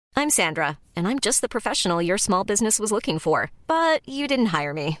I'm Sandra, and I'm just the professional your small business was looking for. But you didn't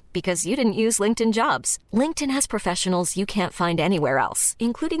hire me because you didn't use LinkedIn Jobs. LinkedIn has professionals you can't find anywhere else,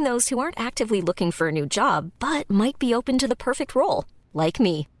 including those who aren't actively looking for a new job, but might be open to the perfect role, like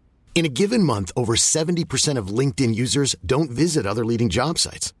me. In a given month, over 70% of LinkedIn users don't visit other leading job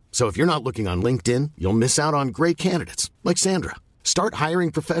sites. So if you're not looking on LinkedIn, you'll miss out on great candidates like Sandra. Start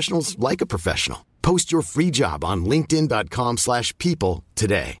hiring professionals like a professional. Post your free job on linkedin.com/people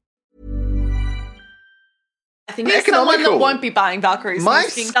today. I think it's someone that won't be buying Valkyrie's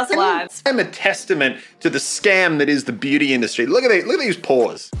skin doesn't lie. I'm a testament to the scam that is the beauty industry. Look at these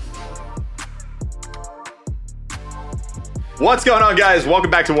paws. What's going on, guys? Welcome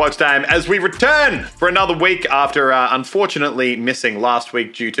back to Watch Time as we return for another week after unfortunately missing last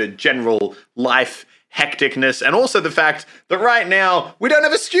week due to general life hecticness and also the fact that right now we don't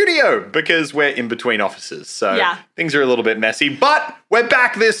have a studio because we're in between offices. So things are a little bit messy, but we're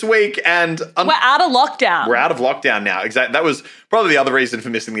back this week and we're out of lockdown. We're out of lockdown now. Exactly. That was probably the other reason for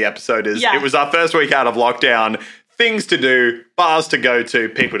missing the episode is it was our first week out of lockdown. Things to do, bars to go to,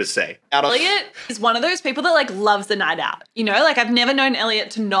 people to see. Elliot is one of those people that loves the night out. You know, I've never known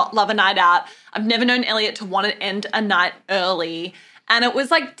Elliot to not love a night out. I've never known Elliot to want to end a night early. And it was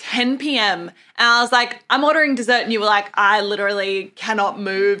 10 p.m. And I was like, I'm ordering dessert. And you were like, I literally cannot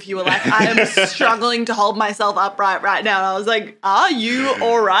move. You were like, I am struggling to hold myself upright right now. And I was like, are you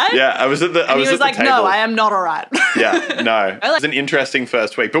all right? Yeah, I was at the he was like, no, I am not all right. Yeah, no. It was an interesting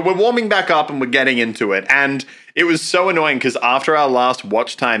first week. But we're warming back up and we're getting into it. And it was so annoying because after our last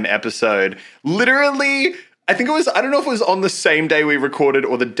Watch Time episode, literally, I think it was, I don't know if it was on the same day we recorded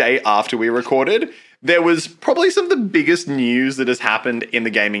or the day after we recorded, there was probably some of the biggest news that has happened in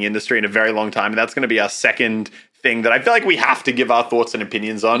the gaming industry in a very long time. And that's going to be our second thing that I feel like we have to give our thoughts and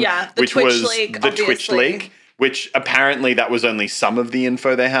opinions on. Yeah, which was the Twitch leak, which apparently that was only some of the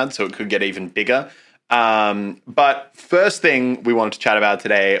info they had, so it could get even bigger. But first thing we wanted to chat about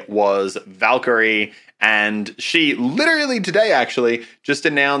today was Valkyrie. And she literally today actually just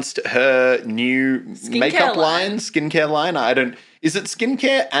announced her new makeup line, skincare line. Is it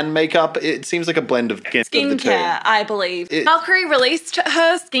skincare and makeup? It seems like a blend of skincare, I believe. Valkyrie released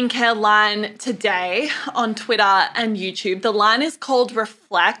her skincare line today on Twitter and YouTube. The line is called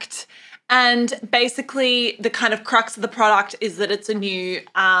Reflect. And basically the kind of crux of the product is that it's a new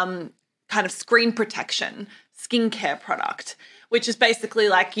kind of screen protection skincare product, which is basically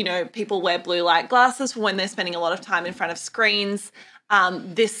people wear blue light glasses for when they're spending a lot of time in front of screens.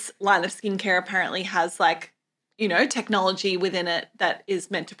 This line of skincare apparently has technology within it that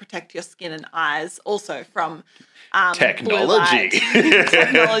is meant to protect your skin and eyes also from technology.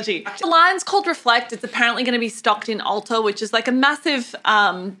 Technology. The line's called Reflect. It's apparently going to be stocked in Ulta, which is a massive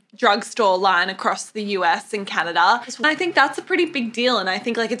drugstore line across the US and Canada. And I think that's a pretty big deal. And I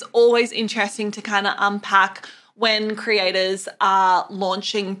think it's always interesting to kind of unpack when creators are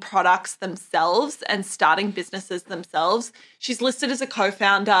launching products themselves and starting businesses themselves. She's listed as a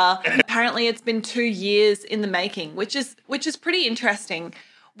co-founder. Apparently it's been 2 years in the making, which is pretty interesting.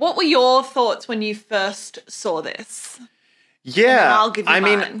 What were your thoughts when you first saw this? Yeah, I'll give you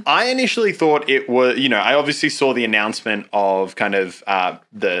mine. I initially thought it was, I obviously saw the announcement of kind of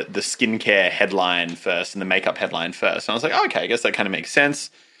the skincare headline first and the makeup headline first. And I was like, okay, I guess that kind of makes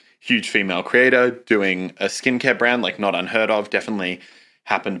sense. Huge female creator doing a skincare brand, not unheard of, definitely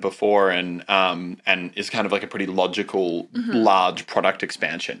happened before and is kind of a pretty logical, large product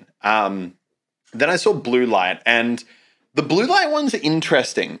expansion. Then I saw Blue Light, and the Blue Light one's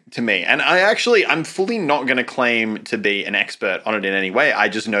interesting to me. And I'm fully not going to claim to be an expert on it in any way. I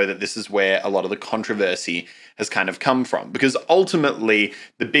just know that this is where a lot of the controversy has kind of come from, because ultimately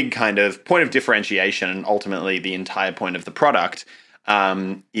the big kind of point of differentiation and ultimately the entire point of the product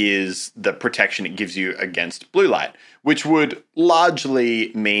is the protection it gives you against blue light, which would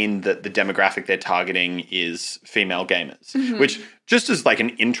largely mean that the demographic they're targeting is female gamers, which just as an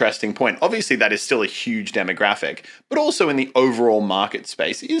interesting point, obviously that is still a huge demographic, but also in the overall market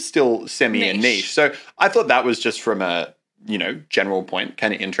space is still semi and niche. So I thought that was just from a, general point,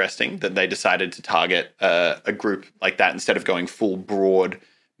 kind of interesting that they decided to target a group like that instead of going full broad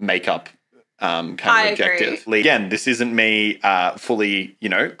makeup kind of objective. Agree. Again, this isn't me fully,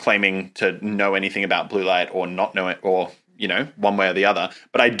 claiming to know anything about blue light or not know it or, one way or the other.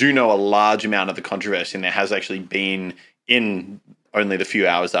 But I do know a large amount of the controversy, and there has actually been, in only the few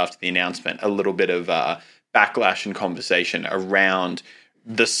hours after the announcement, a little bit of backlash and conversation around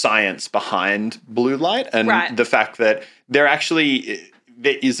the science behind blue light and the fact that there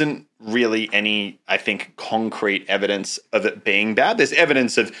isn't really any, I think, concrete evidence of it being bad. There's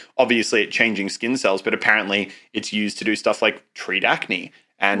evidence of, obviously, it changing skin cells, but apparently it's used to do stuff like treat acne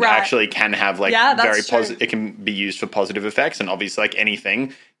and Right. actually can have like Yeah, that's very true. positive. It can be used for positive effects, and obviously, like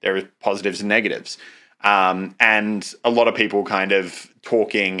anything, there are positives and negatives. And a lot of people kind of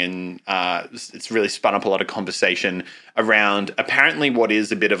talking, and it's really spun up a lot of conversation around apparently what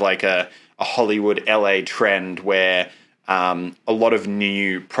is a bit of like a Hollywood LA trend where a lot of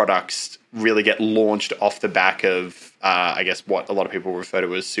new products really get launched off the back of, I guess, what a lot of people refer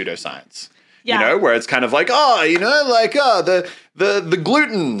to as pseudoscience. Yeah. You know, where it's kind of like, the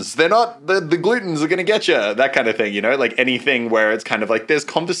glutens, they're not, the glutens are going to get you, that kind of thing, you know, like anything where it's kind of like there's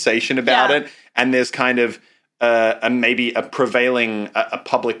conversation about Yeah. it, and there's kind of maybe a prevailing a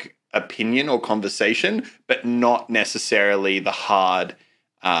public opinion or conversation, but not necessarily the hard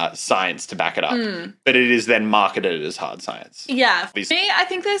science to back it up. But it is then marketed as hard science. Yeah. For me, I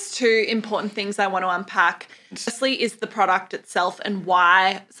think there's two important things I want to unpack. Firstly is the product itself and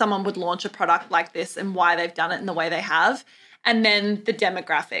why someone would launch a product like this and why they've done it in the way they have. And then the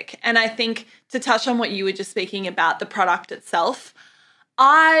demographic. And I think to touch on what you were just speaking about, the product itself,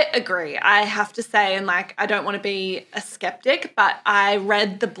 I agree. I have to say, and like, I don't want to be a skeptic, but I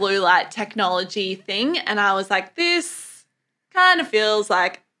read the blue light technology thing and I was like, this kind of feels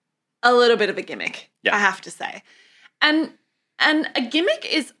like a little bit of a gimmick, Yeah. I have to say. And a gimmick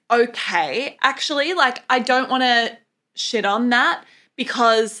is okay, actually. Like, I don't want to shit on that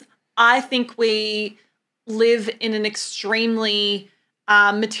because I think we live in an extremely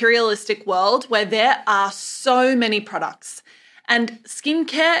materialistic world where there are so many products. And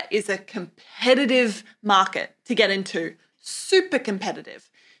skincare is a competitive market to get into, super competitive.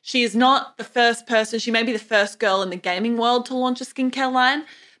 She is not the first person. She may be the first girl in the gaming world to launch a skincare line,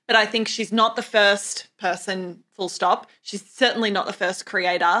 but I think she's not the first person, full stop. She's certainly not the first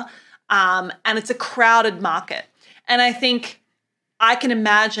creator. And it's a crowded market. And I think I can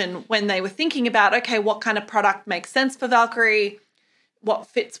imagine when they were thinking about, okay, what kind of product makes sense for Valkyrie? What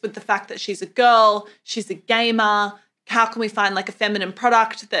fits with the fact that she's a girl, she's a gamer? How can we find like a feminine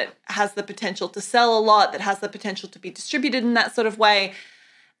product that has the potential to sell a lot, that has the potential to be distributed in that sort of way,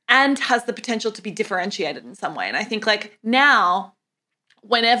 and has the potential to be differentiated in some way? And I think like now,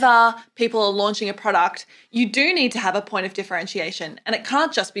 whenever people are launching a product, you do need to have a point of differentiation, and it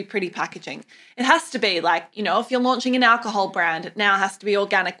can't just be pretty packaging. It has to be like, you know, if you're launching an alcohol brand, it now has to be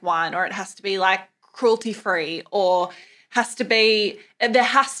organic wine, or it has to be like cruelty-free, or there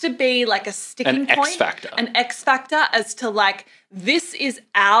has to be like a sticking point, an X factor as to like, this is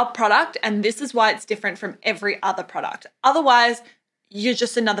our product and this is why it's different from every other product. Otherwise, you're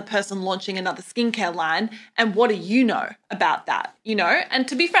just another person launching another skincare line. And what do you know about that? You know, and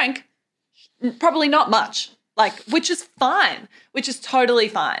to be frank, probably not much, like, which is fine, which is totally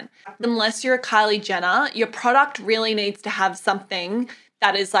fine. Unless you're a Kylie Jenner, your product really needs to have something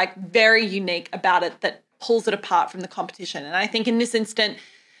that is like very unique about it that pulls it apart from the competition. And I think in this instant,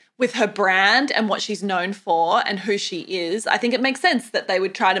 with her brand and what she's known for and who she is, I think it makes sense that they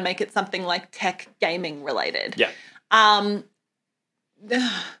would try to make it something like tech gaming related. Yeah.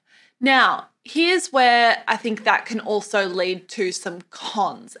 Now, here's where I think that can also lead to some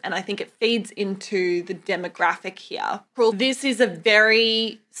cons, and I think it feeds into the demographic here. This is a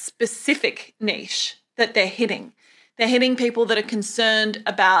very specific niche that they're hitting. They're hitting people that are concerned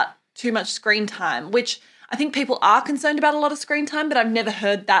about too much screen time, which I think people are concerned about a lot of screen time, but I've never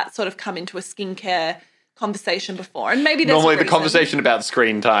heard that sort of come into a skincare conversation before. And maybe there's normally a the reason. conversation about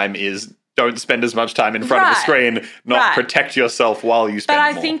screen time is don't spend as much time in front of the screen, not protect yourself while you spend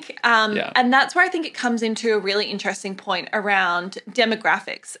more. But I think, and that's where I think it comes into a really interesting point around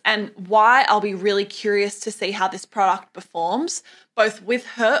demographics and why I'll be really curious to see how this product performs, both with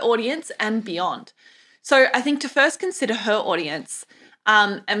her audience and beyond. So I think to first consider her audience,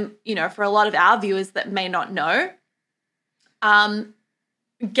 and, you know, for a lot of our viewers that may not know,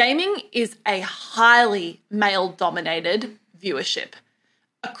 gaming is a highly male-dominated viewership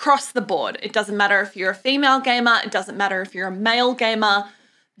across the board. It doesn't matter if you're a female gamer. It doesn't matter if you're a male gamer.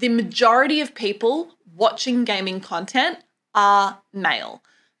 The majority of people watching gaming content are male.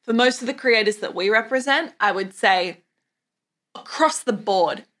 For most of the creators that we represent, I would say across the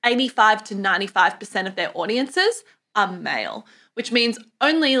board, 85 to 95% of their audiences are male, which means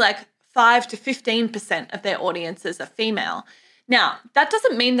only like 5 to 15% of their audiences are female. Now, that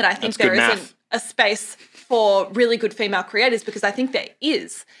doesn't mean that I think there isn't a space for really good female creators, because I think there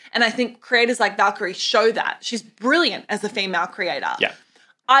is. And I think creators like Valkyrie show that. She's brilliant as a female creator. Yeah.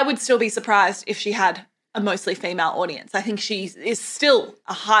 I would still be surprised if she had a mostly female audience. I think she is still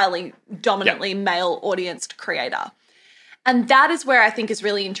a highly dominantly male audienced creator. And that is where I think is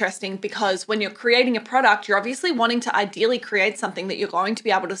really interesting, because when you're creating a product, you're obviously wanting to ideally create something that you're going to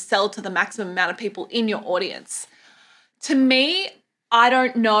be able to sell to the maximum amount of people in your audience. To me, I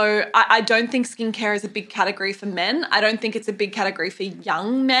don't know. I don't think skincare is a big category for men. I don't think it's a big category for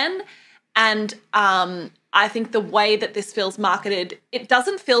young men. And I think the way that this feels marketed, it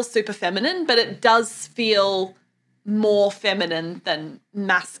doesn't feel super feminine, but it does feel more feminine than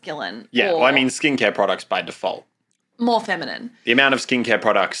masculine. Yeah, well, I mean, skincare products by default. More feminine. The amount of skincare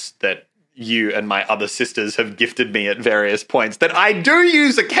products that you and my other sisters have gifted me at various points that I do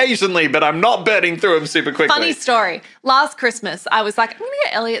use occasionally, but I'm not burning through them super quickly. Funny story. Last Christmas, I was like, I'm going to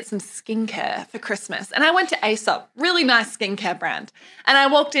get Elliot some skincare for Christmas. And I went to Aesop, really nice skincare brand. And I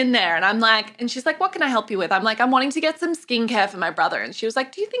walked in there and I'm like, and she's like, what can I help you with? I'm like, I'm wanting to get some skincare for my brother. And she was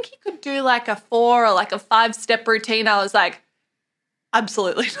like, do you think he could do like a 4 or like a 5-step routine? I was like,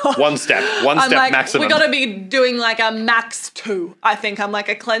 absolutely not. One step maximum. We got to be doing like a max 2. I think I'm like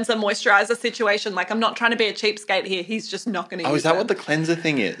a cleanser moisturizer situation. Like I'm not trying to be a cheapskate here. He's just not going to use it. Oh, is that what the cleanser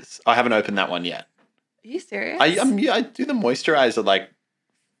thing is? I haven't opened that one yet. Are you serious? I do the moisturizer like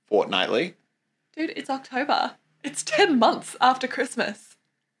fortnightly. Dude, it's October. It's 10 months after Christmas.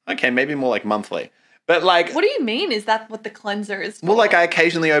 Okay, maybe more like monthly. But like... What do you mean? Is that what the cleanser is for? Well, like I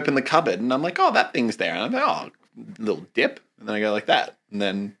occasionally open the cupboard and I'm like, oh, that thing's there. And I'm like, oh, little dip. And then I go like that. And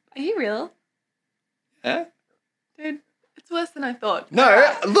then... Are you real? Yeah? Dude, it's worse than I thought.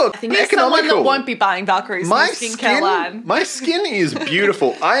 No, look, I think you're someone that won't be buying Valkyrie's skincare line. My skin is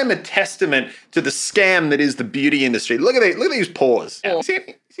beautiful. I am a testament to the scam that is the beauty industry. Look at these pores. Yeah.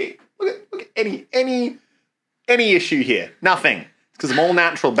 See, look at any issue here. Nothing. It's because I'm all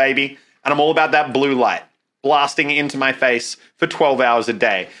natural, baby. And I'm all about that blue light blasting into my face for 12 hours a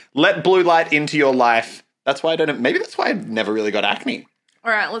day. Let blue light into your life. That's why maybe that's why I never really got acne.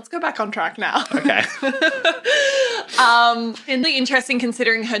 All right, let's go back on track now. Okay. Really interesting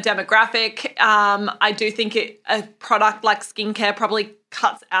considering her demographic. I do think a product like skincare probably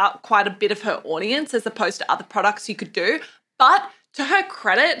cuts out quite a bit of her audience as opposed to other products you could do. But to her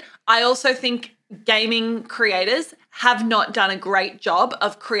credit, I also think gaming creators have not done a great job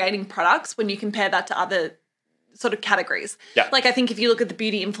of creating products when you compare that to other sort of categories. Yeah. Like I think if you look at the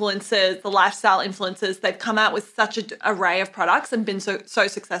beauty influencers, the lifestyle influencers, they've come out with such an array of products and been so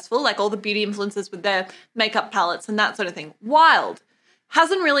successful. Like all the beauty influencers with their makeup palettes and that sort of thing. Wild.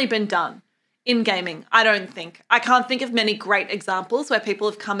 Hasn't really been done in gaming, I don't think. I can't think of many great examples where people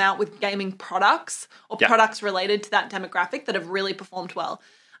have come out with gaming products or products related to that demographic that have really performed well.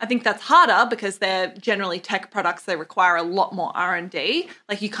 I think that's harder because they're generally tech products. They require a lot more R&D.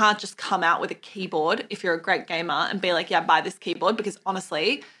 Like you can't just come out with a keyboard if you're a great gamer and be like, yeah, buy this keyboard, because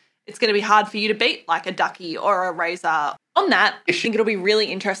honestly, it's going to be hard for you to beat like a Ducky or a Razer. On that, I think it'll be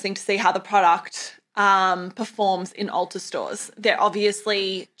really interesting to see how the product performs in Ulta stores. They're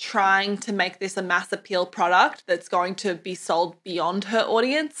obviously trying to make this a mass appeal product that's going to be sold beyond her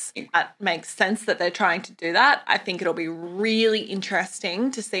audience. That makes sense that they're trying to do that. I think it'll be really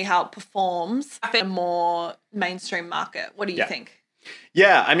interesting to see how it performs in a more mainstream market. What do you think?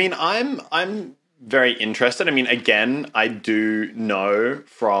 Yeah, I mean, I'm very interested. I mean, again, I do know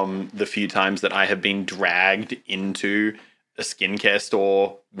from the few times that I have been dragged into a skincare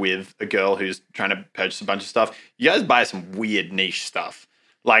store with a girl who's trying to purchase a bunch of stuff. You guys buy some weird niche stuff.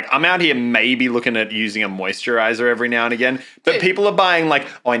 Like, I'm out here maybe looking at using a moisturizer every now and again, but people are buying like,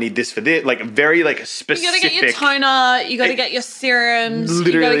 oh, I need this for this, like very like specific. You gotta get your toner, you gotta get your serums,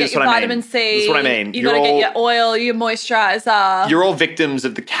 you gotta get your vitamin C. That's what I mean. You gotta get your oil, your moisturizer. You're all victims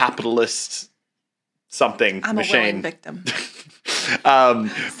of the capitalist something I'm machine. I'm a willing victim.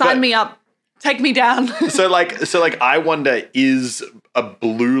 Sign me up. Take me down. So I wonder, is a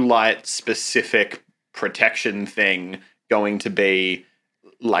blue light specific protection thing going to be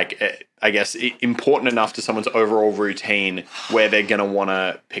like, I guess, important enough to someone's overall routine where they're going to want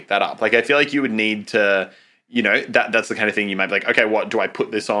to pick that up? Like, I feel like you would need to, you know, that's the kind of thing you might be like, okay, what do I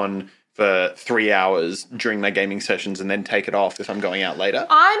put this on for 3 hours during my gaming sessions and then take it off if I'm going out later?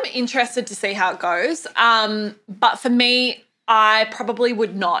 I'm interested to see how it goes. But for me, I probably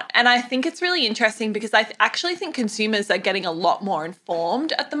would not. And I think it's really interesting because I actually think consumers are getting a lot more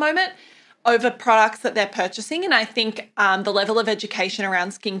informed at the moment over products that they're purchasing. And I think the level of education around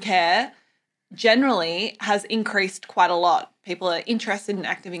skincare generally has increased quite a lot. People are interested in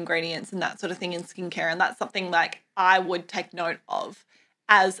active ingredients and that sort of thing in skincare. And that's something like I would take note of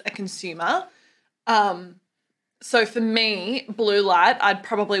as a consumer. So for me, blue light, I'd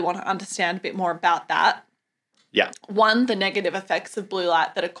probably want to understand a bit more about that. Yeah. 1, the negative effects of blue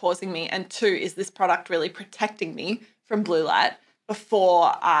light that are causing me, and 2, is this product really protecting me from blue light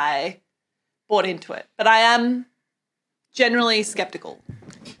before I bought into it? But I am generally skeptical.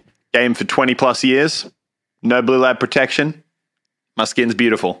 Game for 20 plus years, no blue light protection. My skin's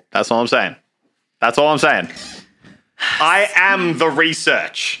beautiful. That's all I'm saying. I am the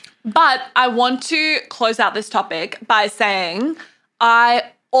research. But I want to close out this topic by saying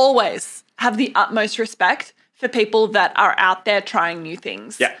I always have the utmost respect for people that are out there trying new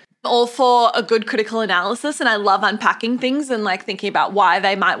things. Yeah. All for a good critical analysis, and I love unpacking things and like thinking about why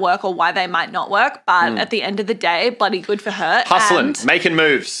they might work or why they might not work. But at the end of the day, bloody good for her. Hustling, And making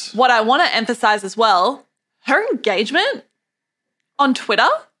moves. what I want to emphasize as well, her engagement on Twitter,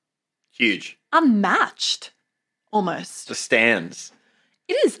 Huge. unmatched almost. The stands.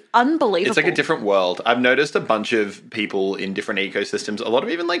 It is unbelievable. It's like a different world. I've noticed a bunch of people in different ecosystems, a lot of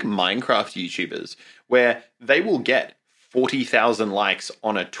even like Minecraft YouTubers, where they will get 40,000 likes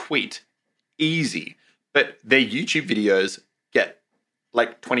on a tweet. Easy. But their YouTube videos get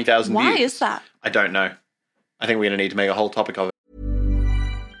like 20,000 views. Why is that? I don't know. I think we're going to need to make a whole topic of it.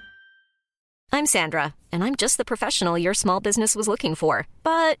 I'm Sandra, and I'm just the professional your small business was looking for.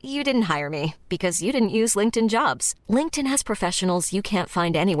 But you didn't hire me because you didn't use LinkedIn Jobs. LinkedIn has professionals you can't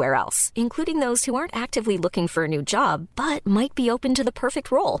find anywhere else, including those who aren't actively looking for a new job, but might be open to the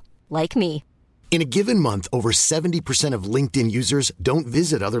perfect role, like me. In a given month, over 70% of LinkedIn users don't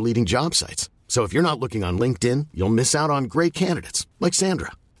visit other leading job sites. So if you're not looking on LinkedIn, you'll miss out on great candidates like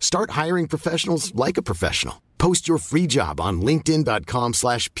Sandra. Start hiring professionals like a professional. Post your free job on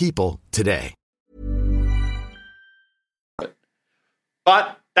linkedin.com/people today.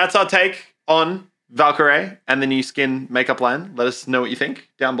 But that's our take on Valkyrae and the new skin makeup line. Let us know what you think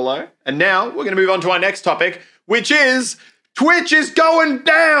down below. And now we're going to move on to our next topic, which is Twitch is going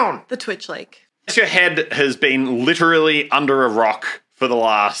down. The Twitch leak. If your head has been literally under a rock for the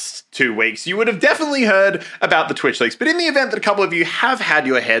last 2 weeks, you would have definitely heard about the Twitch leaks. But in the event that a couple of you have had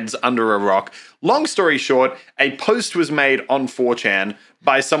your heads under a rock, long story short, a post was made on 4chan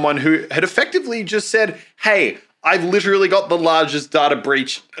by someone who had effectively just said, hey, I've literally got the largest data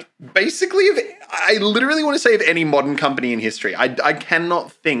breach, basically, I literally want to say of any modern company in history. I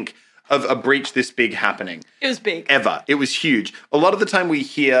cannot think of a breach this big happening. It was big. Ever. It was huge. A lot of the time we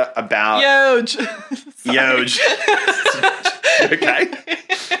hear about... Huge. Huge. Okay.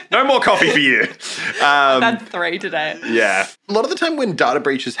 No more coffee for you. I've had 3 today. Yeah. A lot of the time when data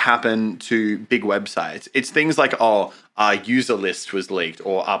breaches happen to big websites, it's things like, our user list was leaked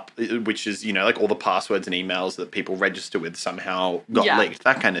or up, which is, like all the passwords and emails that people register with somehow got leaked,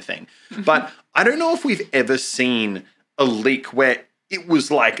 that kind of thing. But I don't know if we've ever seen a leak where it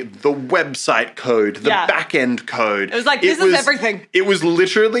was like the website code, the back-end code. It was like, this is everything. It was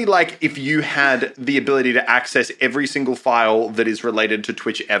literally like if you had the ability to access every single file that is related to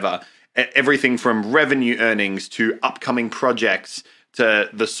Twitch ever. Everything from revenue earnings to upcoming projects to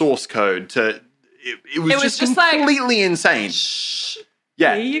the source code to... It was just completely insane.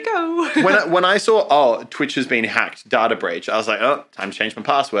 Yeah. Here you go. when I saw, Twitch has been hacked, data breach, I was like, time to change my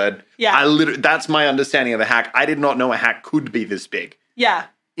password. Yeah. That's my understanding of a hack. I did not know a hack could be this big. Yeah.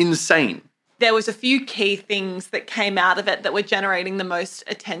 Insane. There was a few key things that came out of it that were generating the most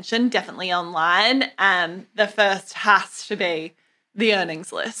attention, definitely online. And the first has to be the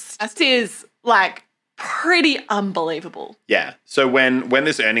earnings list. This is like pretty unbelievable. Yeah. So when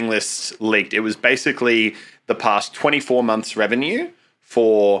this earning list leaked, it was basically the past 24 months revenue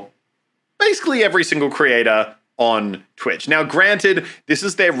for basically every single creator on Twitch. Now, granted, this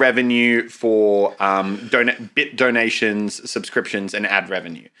is their revenue for bit donations, subscriptions, and ad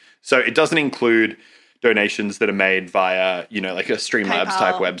revenue. So it doesn't include donations that are made via, like a Streamlabs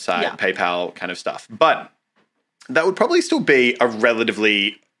type website, PayPal kind of stuff. But that would probably still be a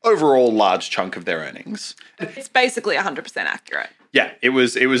relatively overall large chunk of their earnings. It's basically 100% accurate. Yeah, it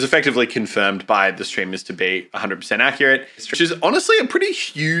was effectively confirmed by the streamers to be 100% accurate, which is honestly a pretty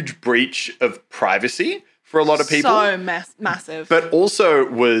huge breach of privacy for a lot of people. So massive. But also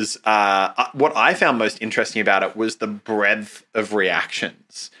was, what I found most interesting about it was the breadth of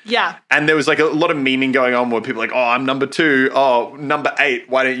reactions. Yeah. And there was like a lot of memeing going on where people were like, I'm number 2. Number 8.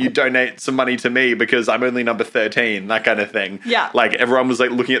 Why don't you donate some money to me because I'm only number 13? That kind of thing. Yeah. Like everyone was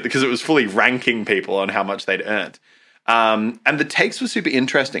like looking at, because it was fully ranking people on how much they'd earned. And the takes were super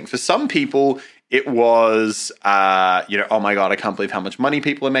interesting. For some people, it was, oh my God, I can't believe how much money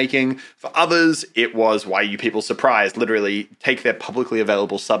people are making. For others, it was, why are you people surprised? Literally take their publicly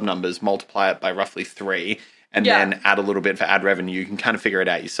available sub numbers, multiply it by roughly 3, and then add a little bit for ad revenue. You can kind of figure it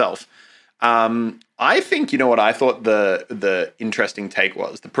out yourself. I think, what I thought the interesting take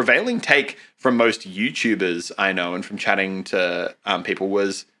was? The prevailing take from most YouTubers I know and from chatting to people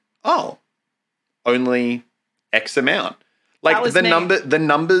was, only X amount. Like the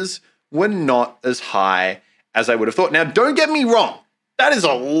numbers were not as high as I would have thought. Now, don't get me wrong. That is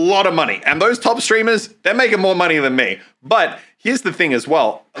a lot of money. And those top streamers, they're making more money than me. But here's the thing as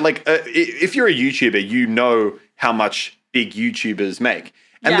well. Like, if you're a YouTuber, you know how much big YouTubers make.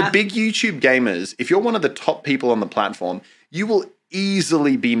 And the big YouTube gamers, if you're one of the top people on the platform, you will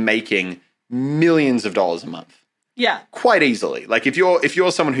easily be making millions of dollars a month. Yeah. Quite easily. Like if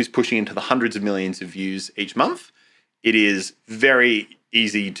you're someone who's pushing into the hundreds of millions of views each month, it is very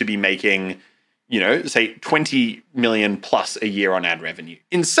easy to be making, say 20 million plus a year on ad revenue.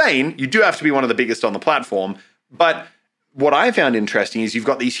 Insane. You do have to be one of the biggest on the platform. But what I found interesting is you've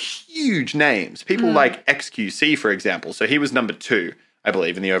got these huge names, people like XQC, for example. So he was number 2, I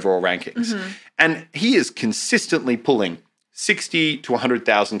believe, in the overall rankings. Mm-hmm. And he is consistently pulling 60 to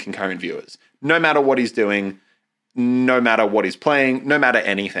 100,000 concurrent viewers, no matter what he's doing, no matter what he's playing, no matter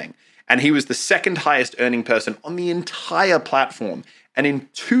anything. And he was the second highest earning person on the entire platform. And in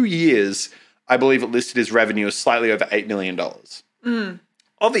 2 years, I believe it listed his revenue as slightly over $8 million.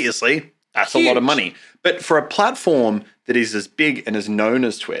 Obviously, that's huge. A lot of money. But for a platform that is as big and as known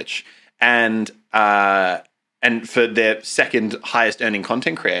as Twitch, and for their second highest earning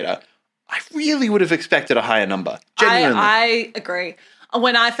content creator, I really would have expected a higher number. Genuinely. I agree.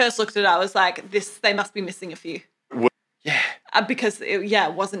 When I first looked at it, I was like, they must be missing a few. Yeah. Because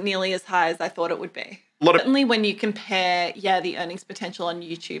it wasn't nearly as high as I thought it would be. Certainly when you compare, the earnings potential on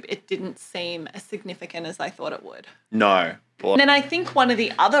YouTube, it didn't seem as significant as I thought it would. No. And then I think one of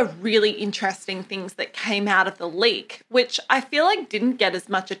the other really interesting things that came out of the leak, which I feel like didn't get as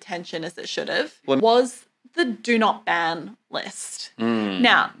much attention as it should have, was the do not ban list.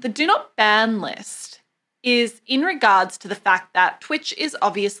 Now, the do not ban list is in regards to the fact that Twitch is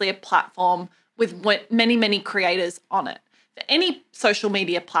obviously a platform with many, many creators on it. For any social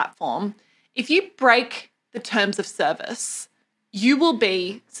media platform, if you break the terms of service, you will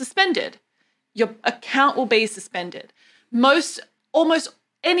be suspended. Your account will be suspended. Almost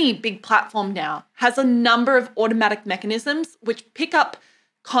any big platform now has a number of automatic mechanisms which pick up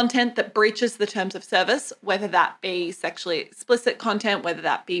content that breaches the terms of service, whether that be sexually explicit content, whether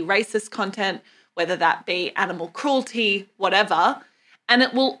that be racist content, whether that be animal cruelty, whatever, and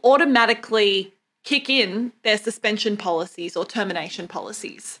it will automatically kick in their suspension policies or termination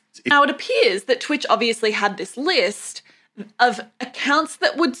policies. Now, it appears that Twitch obviously had this list of accounts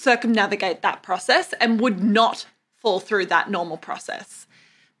that would circumnavigate that process and would not fall through that normal process.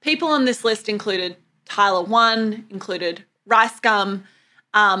 People on this list included Tyler One, included Rice Gum,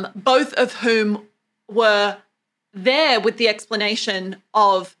 both of whom were there with the explanation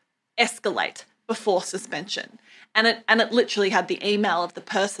of escalate before suspension. And it literally had the email of the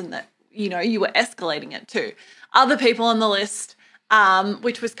person that, you were escalating it to. Other people on the list,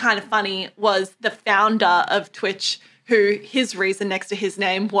 which was kind of funny, was the founder of Twitch, who his reason next to his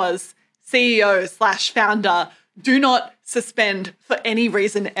name was CEO/founder, do not suspend for any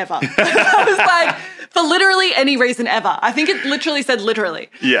reason ever. I was like, for literally any reason ever. I think it literally said literally.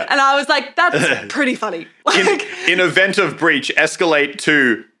 Yeah. And I was like, that's pretty funny. In event of breach, escalate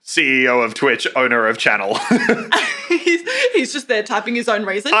to CEO of Twitch, owner of channel. He's just there typing his own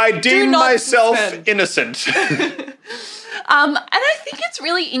reason. I deem myself innocent. And I think it's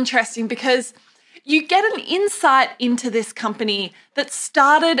really interesting because you get an insight into this company that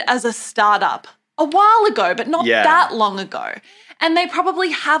started as a startup a while ago, but not that long ago. And they probably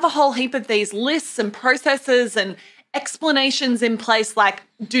have a whole heap of these lists and processes and explanations in place, like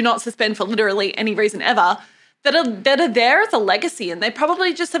do not suspend for literally any reason ever, that are there as a legacy, and they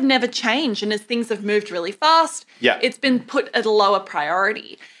probably just have never changed. And as things have moved really fast, it's been put at a lower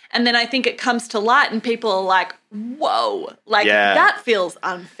priority. And then I think it comes to light and people are like, whoa, that feels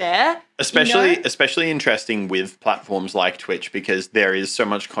unfair. Especially interesting with platforms like Twitch, because there is so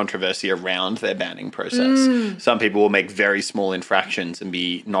much controversy around their banning process. Some people will make very small infractions and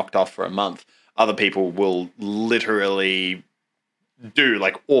be knocked off for a month. Other people will literally do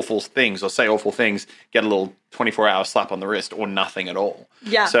like awful things or say awful things, get a little 24-hour slap on the wrist or nothing at all.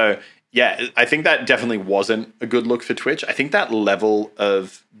 Yeah. So, I think that definitely wasn't a good look for Twitch. I think that level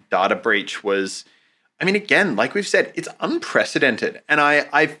of data breach was, again, like we've said, it's unprecedented. And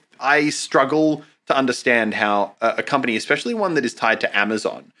I struggle to understand how a company, especially one that is tied to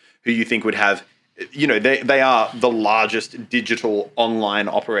Amazon, who you think would have, they are the largest digital online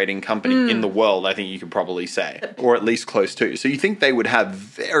operating company in the world, I think you could probably say, or at least close to. So you think they would have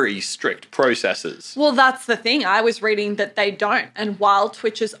very strict processes. Well, that's the thing. I was reading that they don't. And while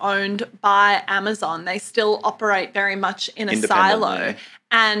Twitch is owned by Amazon, they still operate very much in a silo.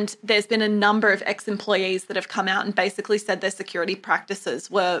 And there's been a number of ex-employees that have come out and basically said their security practices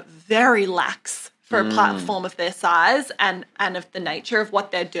were very lax for a platform of their size and of the nature of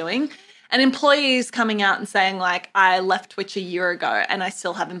what they're doing. And employees coming out and saying, like, I left Twitch a year ago and I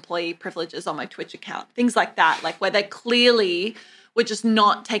still have employee privileges on my Twitch account. Things like that, like where they clearly were just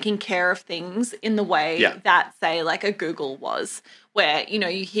not taking care of things in the way that, say, like a Google was, where, you know,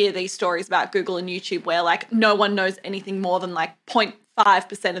 you hear these stories about Google and YouTube where like no one knows anything more than like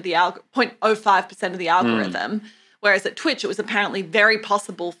 0.05% of the 0.05% of the algorithm. Whereas at Twitch, it was apparently very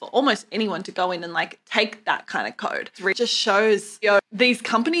possible for almost anyone to go in and like take that kind of code. It just shows, you know, these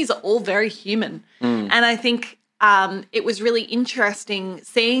companies are all very human. And I think it was really interesting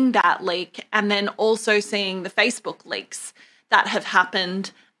seeing that leak and then also seeing the Facebook leaks that have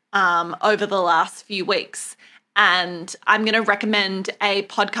happened over the last few weeks. And I'm going to recommend a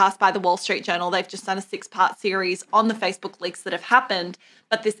podcast by the Wall Street Journal. They've just done a 6-part series on the Facebook leaks that have happened.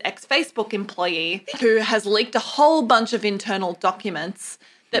 But this ex-Facebook employee who has leaked a whole bunch of internal documents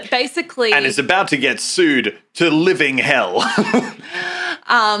that basically... And is about to get sued to living hell.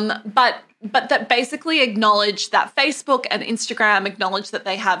 But that basically acknowledge that Facebook and Instagram acknowledge that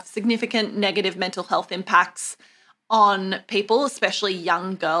they have significant negative mental health impacts on people, especially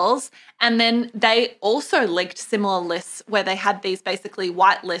young girls. And then they also leaked similar lists where they had these basically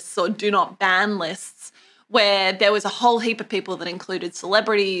white lists or do not ban lists where there was a whole heap of people that included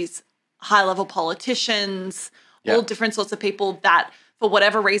celebrities, high-level politicians, all different sorts of people that for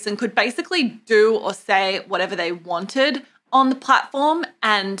whatever reason could basically do or say whatever they wanted on the platform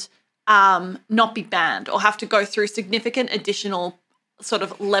and not be banned or have to go through significant additional sort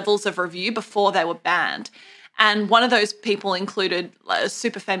of levels of review before they were banned. And one of those people included a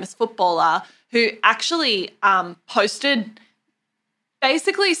super famous footballer who actually posted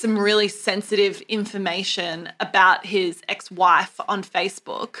basically some really sensitive information about his ex-wife on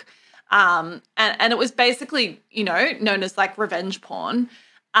Facebook. And it was basically, you know, known as like revenge porn.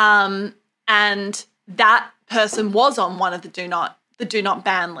 And that person was on one of the do not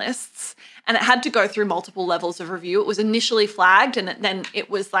ban lists. And it had to go through multiple levels of review. It was initially flagged and then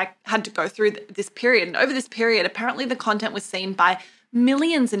it was like had to go through this period. And over this period, apparently the content was seen by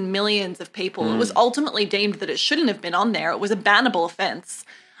millions and millions of people. It was ultimately deemed that it shouldn't have been on there. It was a bannable offense.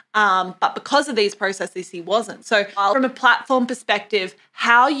 But because of these processes, he wasn't. So from a platform perspective,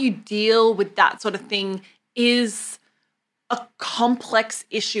 how you deal with that sort of thing is a complex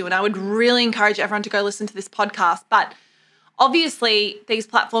issue. And I would really encourage everyone to go listen to this podcast. But obviously, these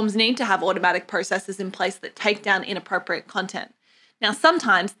platforms need to have automatic processes in place that take down inappropriate content. Now,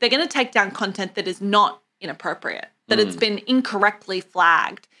 sometimes they're going to take down content that is not inappropriate, that it's been incorrectly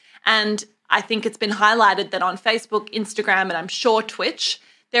flagged. And I think it's been highlighted that on Facebook, Instagram, and I'm sure Twitch,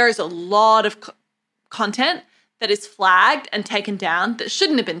 there is a lot of content that is flagged and taken down that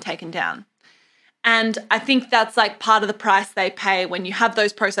shouldn't have been taken down. And I think that's like part of the price they pay when you have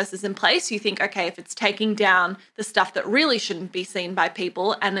those processes in place. You think, okay, if it's taking down the stuff that really shouldn't be seen by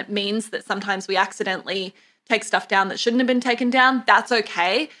people, and it means that sometimes we accidentally take stuff down that shouldn't have been taken down, that's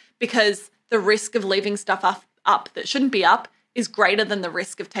okay, because the risk of leaving stuff up that shouldn't be up is greater than the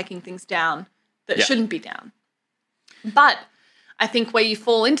risk of taking things down that shouldn't be down. But I think where you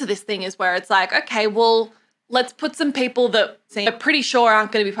fall into this thing is where it's like, okay, well, let's put some people that are pretty sure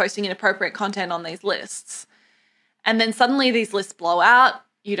aren't going to be posting inappropriate content on these lists. And then suddenly these lists blow out.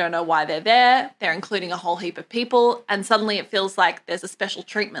 You don't know why they're there. They're including a whole heap of people. And suddenly it feels like there's a special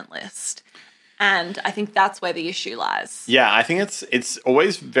treatment list. And I think that's where the issue lies. Yeah, I think it's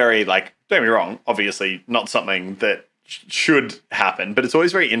always very, like, don't get me wrong, obviously not something that should happen, but it's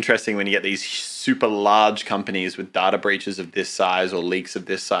always very interesting when you get these super large companies with data breaches of this size or leaks of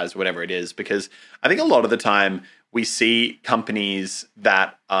this size, whatever it is, because I think a lot of the time we see companies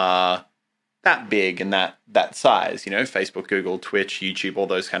that are that big and that size, you know, Facebook, Google, Twitch, YouTube, all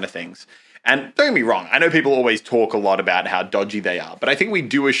those kind of things. And don't get me wrong, I know people always talk a lot about how dodgy they are, but I think we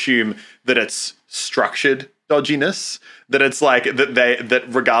do assume that it's structured dodginess, that it's like that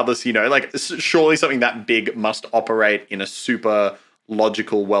regardless, you know, like surely something that big must operate in a super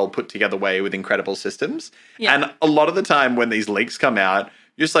logical, well put together way with incredible systems. Yeah. And a lot of the time when these leaks come out,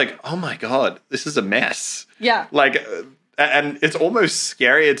 you're just like, oh my God, this is a mess. Yeah. Like, and it's almost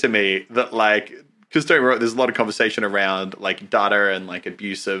scarier to me that like, because don't get me wrong, there's a lot of conversation around like data and like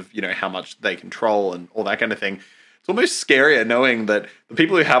abuse of, you know, how much they control and all that kind of thing. It's almost scarier knowing that the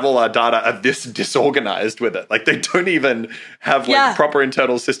people who have all our data are this disorganized with it. Like they don't even have like proper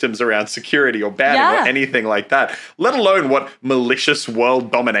internal systems around security or banning or anything like that, let alone what malicious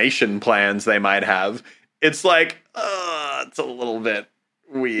world domination plans they might have. It's like, it's a little bit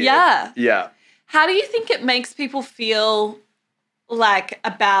weird. Yeah. Yeah. How do you think it makes people feel like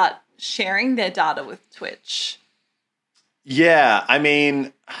about sharing their data with Twitch? Yeah, I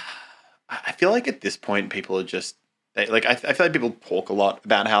mean, I feel like at this point people are just, I feel like people talk a lot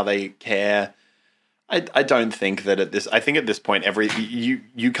about how they care. I don't think that I think at this point,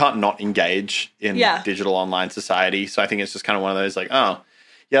 you can't not engage in digital online society. So I think it's just kind of one of those like, oh,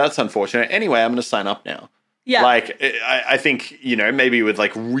 yeah, that's unfortunate. Anyway, I'm going to sign up now. Yeah. Like, I think, maybe with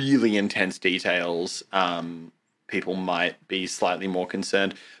like really intense details, people might be slightly more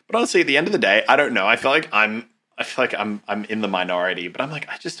concerned. But honestly, at the end of the day, I don't know. I feel like I'm in the minority, but I'm like,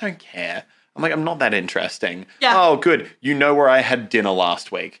 I just don't care. I'm like, I'm not that interesting. Yeah. Oh, good. You know where I had dinner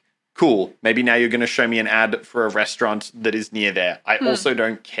last week. Cool. Maybe now you're going to show me an ad for a restaurant that is near there. I also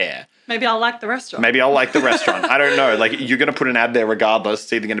don't care. Maybe I'll like the restaurant. I don't know. Like, you're going to put an ad there regardless.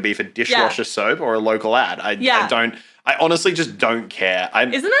 It's either going to be for dishwasher soap or a local ad. I honestly just don't care.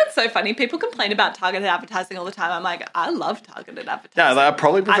 Isn't that so funny? People complain about targeted advertising all the time. I'm like, I love targeted advertising. Yeah, I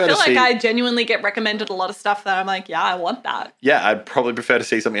probably prefer to see... I feel like I genuinely get recommended a lot of stuff that I'm like, yeah, I want that. Yeah, I'd probably prefer to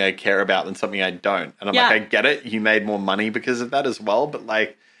see something I care about than something I don't. And I'm like, I get it. You made more money because of that as well. But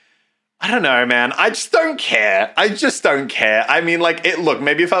like, I don't know, man. I just don't care. I mean, like, look,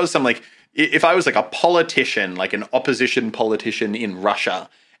 maybe if I was if I was like a politician, like an opposition politician in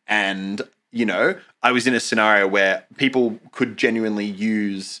Russia, and, I was in a scenario where people could genuinely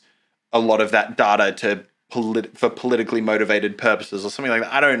use a lot of that data for politically motivated purposes or something like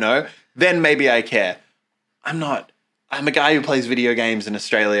that. I don't know. Then maybe I care. I'm a guy who plays video games in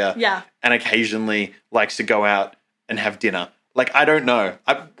Australia. Yeah. And occasionally likes to go out and have dinner. Like, I don't know.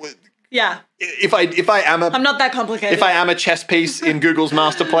 Yeah. If I'm not that complicated. If I am a chess piece in Google's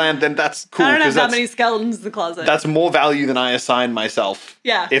master plan, then that's cool. I don't have that many skeletons in the closet. That's more value than I assign myself.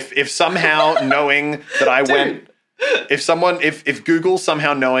 Yeah. If somehow knowing that I went, if Google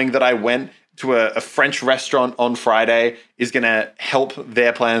somehow knowing that I went to a French restaurant on Friday is going to help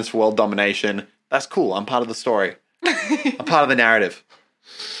their plans for world domination, that's cool. I'm part of the story. I'm part of the narrative.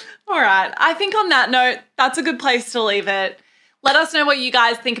 All right. I think on that note, that's a good place to leave it. Let us know what you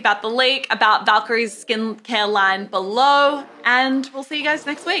guys think about the leak, about Valkyrie's skincare line below, and we'll see you guys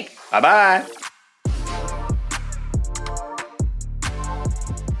next week. Bye-bye.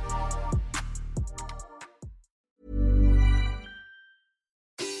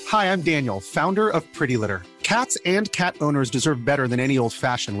 Hi, I'm Daniel, founder of Pretty Litter. Cats and cat owners deserve better than any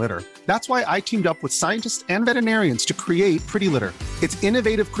old-fashioned litter. That's why I teamed up with scientists and veterinarians to create Pretty Litter. Its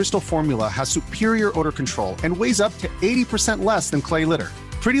innovative crystal formula has superior odor control and weighs up to 80% less than clay litter.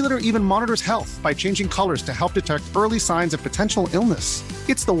 Pretty Litter even monitors health by changing colors to help detect early signs of potential illness.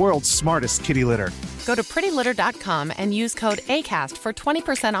 It's the world's smartest kitty litter. Go to prettylitter.com and use code ACAST for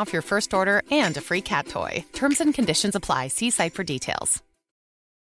 20% off your first order and a free cat toy. Terms and conditions apply. See site for details.